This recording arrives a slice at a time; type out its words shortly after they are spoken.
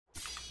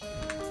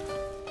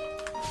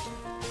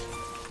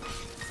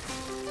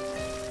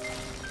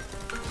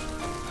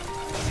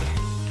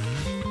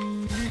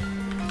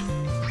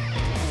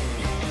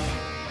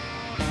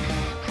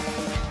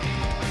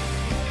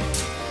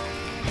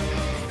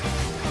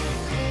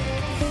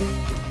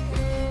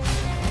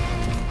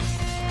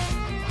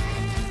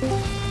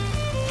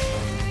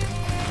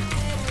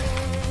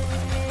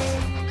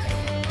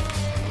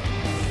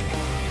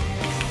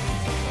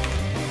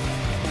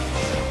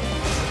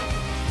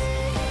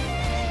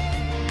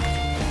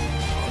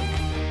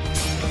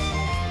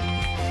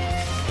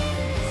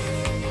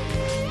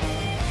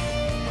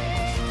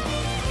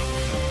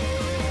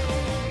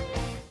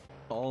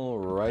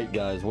Alright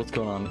guys, what's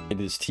going on? It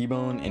is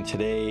T-Bone, and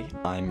today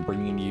I'm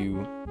bringing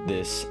you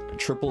this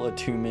triple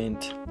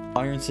attunement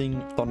Iron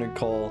Sing,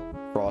 Thundercall,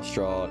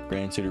 Frostdraw,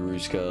 Grand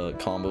Sudowooska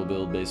combo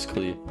build,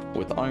 basically,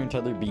 with Iron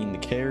Tether being the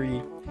carry,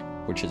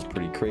 which is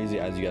pretty crazy.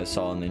 As you guys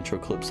saw in the intro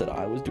clips, that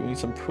I was doing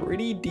some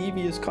pretty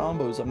devious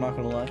combos, I'm not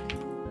gonna lie.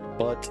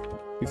 But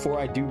before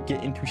I do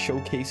get into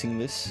showcasing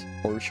this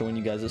or showing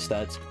you guys the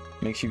stats,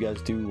 make sure you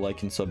guys do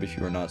like and sub if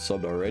you are not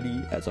subbed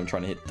already, as I'm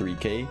trying to hit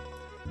 3K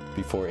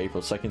before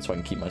April 2nd so I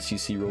can keep my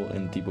CC roll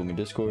in Deepwoken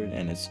Discord,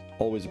 and it's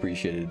always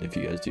appreciated if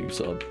you guys do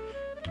sub.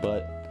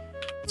 But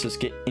let's just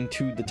get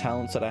into the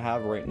talents that I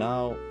have right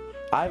now.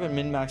 I haven't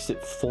min-maxed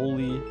it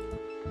fully,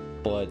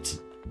 but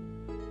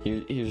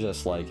here's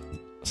just like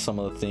some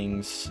of the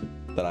things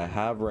that I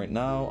have right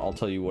now. I'll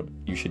tell you what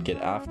you should get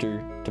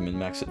after to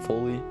min-max it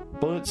fully.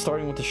 But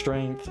starting with the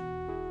strength,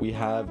 we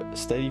have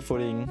Steady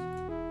Footing,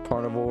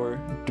 Carnivore,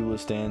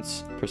 Duelist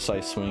Dance,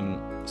 Precise Swing,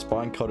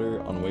 Spine Cutter,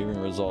 Unwavering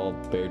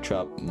Resolve, Bear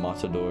Trap,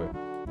 Matador,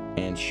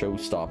 and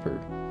Showstopper.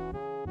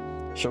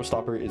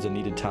 Showstopper is a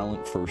needed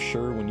talent for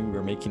sure when you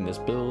are making this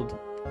build,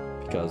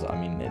 because I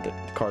mean the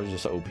card is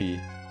just OP,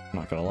 I'm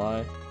not gonna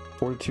lie.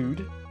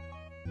 Fortitude,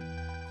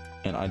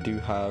 and I do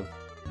have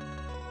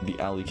the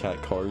Alley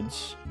Cat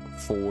cards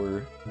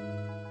for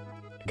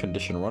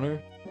Condition Runner.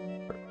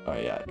 Oh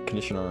yeah,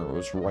 Condition Runner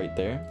was right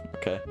there.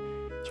 Okay,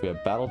 so we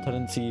have Battle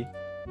Tendency,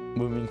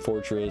 Moving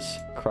Fortress,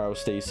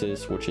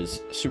 Cryostasis, which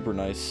is super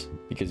nice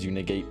because you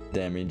negate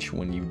damage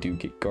when you do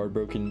get guard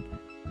broken.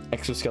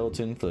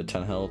 Exoskeleton for the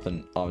 10 health,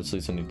 and obviously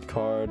it's a new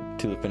card.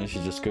 To the Finish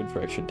is just good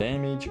for extra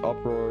damage.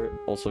 Uproar,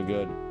 also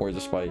good. Warriors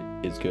of Spite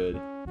is good.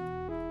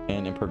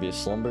 And Impervious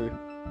Slumber.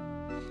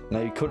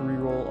 Now you could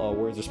reroll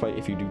Warriors of Spite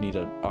if you do need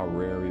a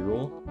rare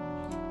reroll.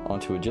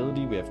 Onto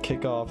Agility, we have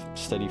Kickoff,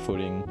 Steady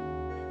Footing,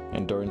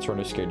 Endurance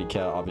Runner, Scaredy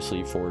Cat,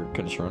 obviously for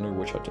Condition Runner,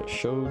 which I just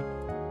showed.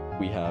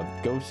 We have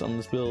Ghost on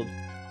this build,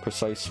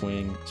 Precise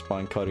Swing,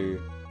 Spine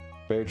Cutter,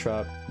 Bear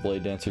Trap,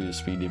 Blade Dancer,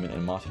 Speed Demon,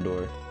 and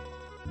Matador.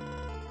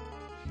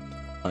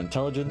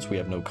 Intelligence, we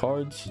have no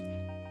cards.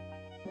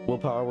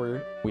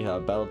 Willpower, we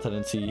have Battle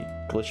Tendency,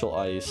 Glacial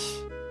Ice,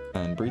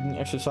 and Breathing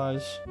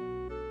Exercise.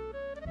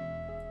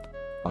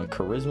 On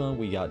Charisma,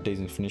 we got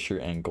Dazing Finisher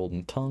and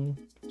Golden Tongue,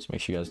 so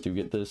make sure you guys do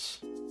get this.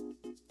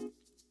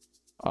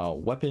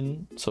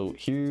 Weapon, so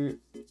here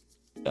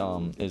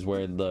is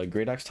where the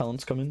Great Axe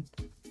talents come in,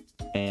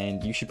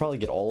 and you should probably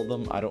get all of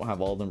them. I don't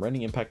have all of them.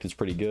 Rending Impact is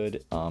pretty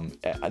good.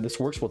 This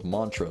works with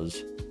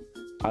mantras.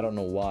 I don't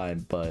know why,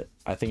 but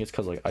I think it's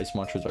because like ice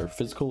mantras are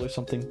physical or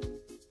something.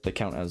 They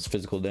count as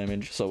physical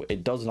damage, so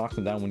it does knock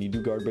them down when you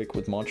do guard break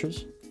with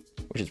mantras,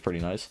 which is pretty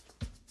nice.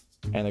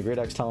 And the Great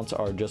Axe talents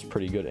are just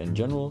pretty good in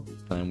general.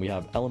 And then we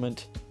have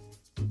Element,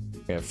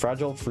 we have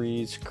Fragile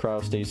Freeze,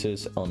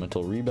 Cryostasis,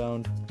 Elemental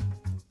Rebound,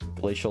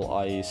 Glacial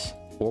Ice,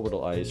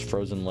 Orbital Ice,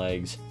 Frozen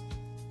Legs,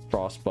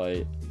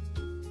 Frostbite,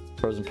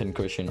 Frozen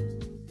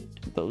Pincushion.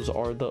 Those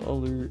are the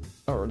other,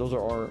 or those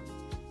are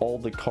all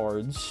the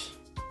cards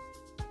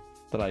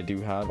that I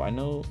do have. I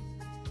know,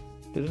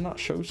 did it not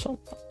show some?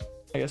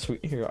 I guess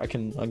here I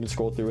can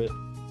scroll through it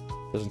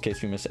just in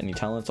case we miss any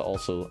talents.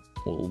 Also,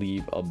 we'll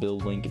leave a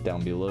build link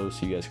down below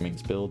so you guys can make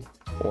this build,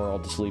 or I'll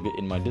just leave it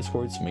in my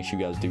Discord, so make sure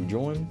you guys do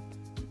join.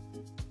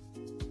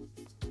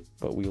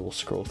 But we will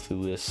scroll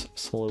through this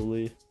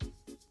slowly.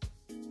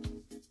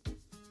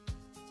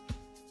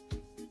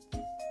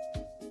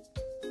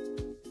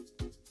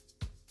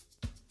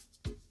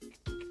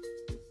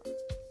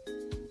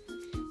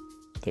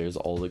 There's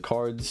all the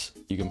cards.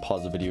 You can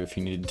pause the video if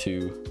you needed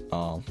to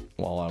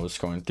while I was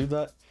scrolling through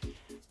that.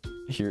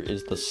 Here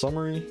is the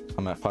summary.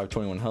 I'm at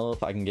 521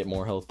 health. I can get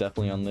more health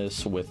definitely on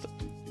this with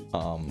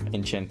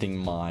enchanting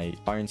my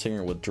Iron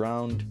Singer with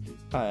Drowned.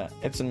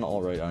 It's an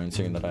alright Iron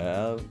Singer that I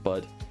have,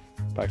 but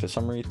back to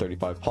summary.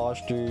 35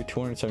 posture,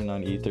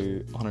 279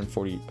 ether,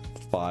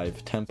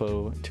 145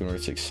 tempo,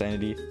 206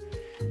 sanity.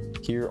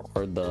 Here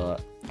are the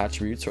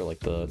attributes, or like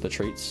the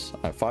traits.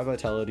 I have 5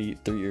 vitality,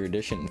 3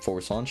 erudition, and 4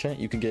 Sanchant.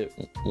 You can get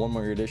 1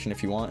 more erudition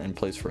if you want and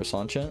place for a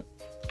Sanchant.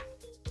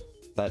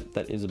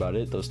 That is about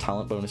it. Those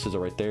talent bonuses are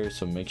right there,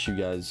 so make sure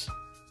you guys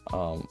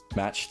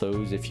match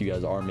those if you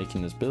guys are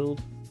making this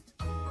build.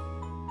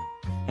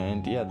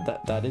 And yeah,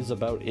 that is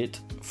about it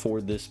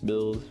for this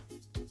build.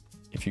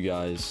 If you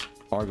guys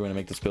are going to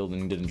make this build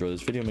and did enjoy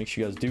this video, make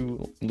sure you guys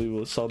do leave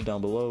a sub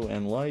down below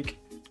and like.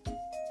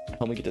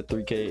 Help me get to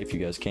 3K if you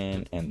guys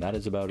can, and that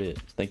is about it.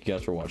 Thank you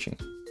guys for watching.